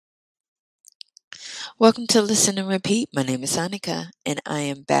Welcome to Listen and Repeat. My name is Annika, and I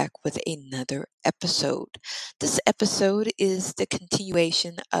am back with another episode. This episode is the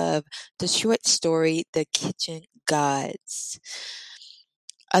continuation of the short story, The Kitchen Gods.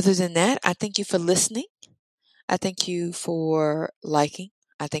 Other than that, I thank you for listening. I thank you for liking.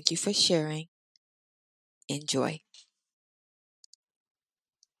 I thank you for sharing. Enjoy.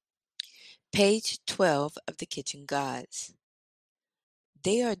 Page 12 of The Kitchen Gods.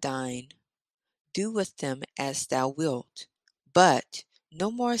 They are thine. Do with them as thou wilt, but no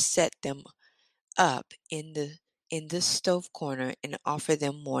more set them up in the stove corner and offer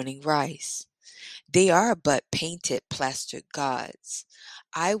them morning rice. They are but painted plastered gods.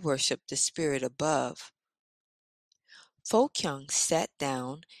 I worship the spirit above. Fokyung sat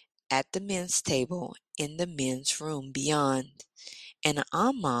down at the men's table in the men's room beyond, and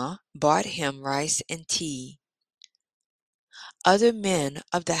Amma brought him rice and tea. Other men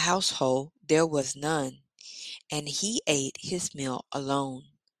of the household there was none, and he ate his meal alone.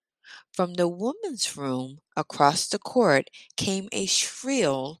 From the woman's room across the court came a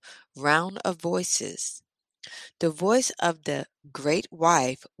shrill round of voices. The voice of the great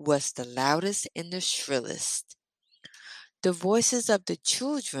wife was the loudest and the shrillest. The voices of the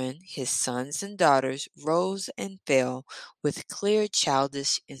children, his sons and daughters, rose and fell with clear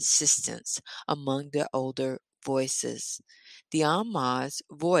childish insistence among the older voices. The Amma's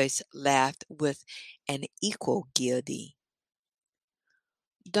voice laughed with an equal gaiety.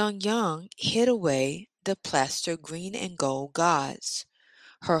 Dong-yang hid away the plaster green and gold gods.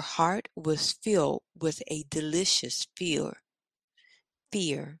 Her heart was filled with a delicious fear.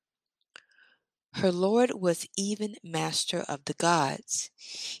 Her lord was even master of the gods.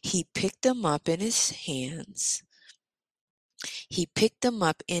 He picked them up in his hands. He picked them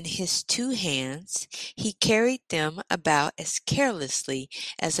up in his two hands. He carried them about as carelessly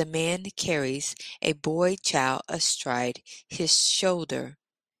as a man carries a boy child astride his shoulder.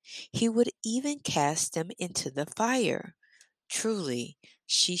 He would even cast them into the fire. Truly,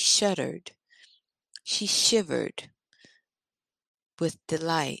 she shuddered. She shivered with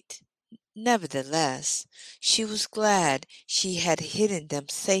delight. Nevertheless, she was glad she had hidden them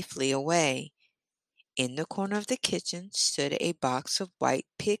safely away. In the corner of the kitchen stood a box of white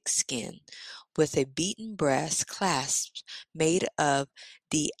pigskin with a beaten brass clasp made of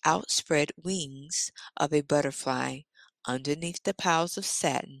the outspread wings of a butterfly. Underneath the piles of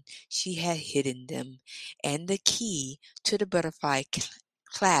satin she had hidden them, and the key to the butterfly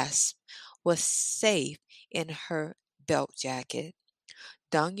clasp was safe in her belt jacket.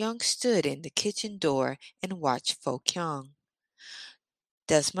 Dong-young stood in the kitchen door and watched Fo-kyung.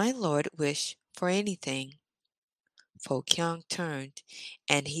 "Does my lord wish for anything?" Fo-kyung turned,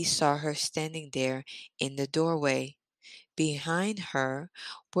 and he saw her standing there in the doorway. Behind her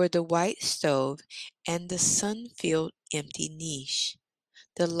were the white stove and the sun-filled empty niche.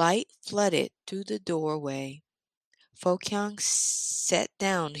 The light flooded through the doorway. Fo-kyung set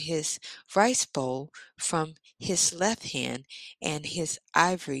down his rice bowl from his left hand and his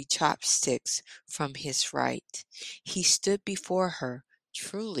ivory chopsticks from his right. He stood before her.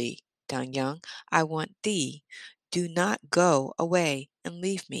 "Truly, Dong-young, I want thee. Do not go away and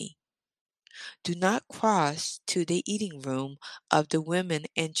leave me. Do not cross to the eating room of the women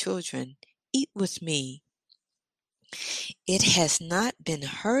and children. Eat with me." It has not been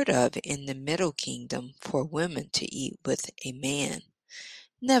heard of in the Middle Kingdom for women to eat with a man.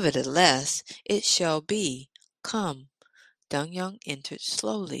 Nevertheless, it shall be. Come. Dong-young entered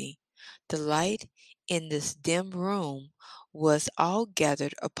slowly. The light in this dim room was all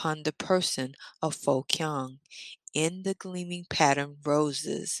gathered upon the person of Fo-kyung. In the gleaming patterned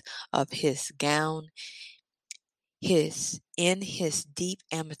roses of his gown, in his deep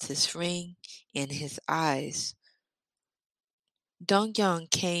amethyst ring, in his eyes. Dong-young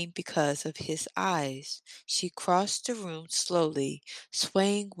came because of his eyes. She crossed the room slowly,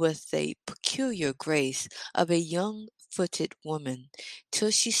 swaying with the peculiar grace of a young-footed woman,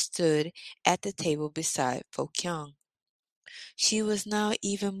 till she stood at the table beside Fo-kyung. She was now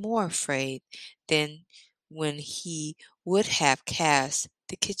even more afraid than when he would have cast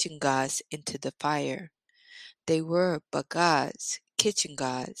the kitchen gods into the fire. They were but gods, kitchen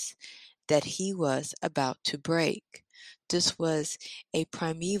gods, that he was about to break. This was a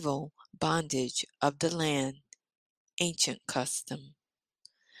primeval bondage of the land, ancient custom.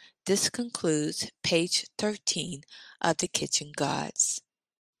 This concludes page 13 of The Kitchen Gods.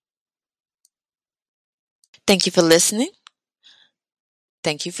 Thank you for listening.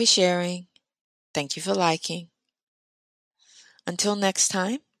 Thank you for sharing. Thank you for liking. Until next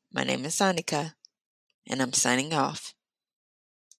time, my name is Annika, and I'm signing off.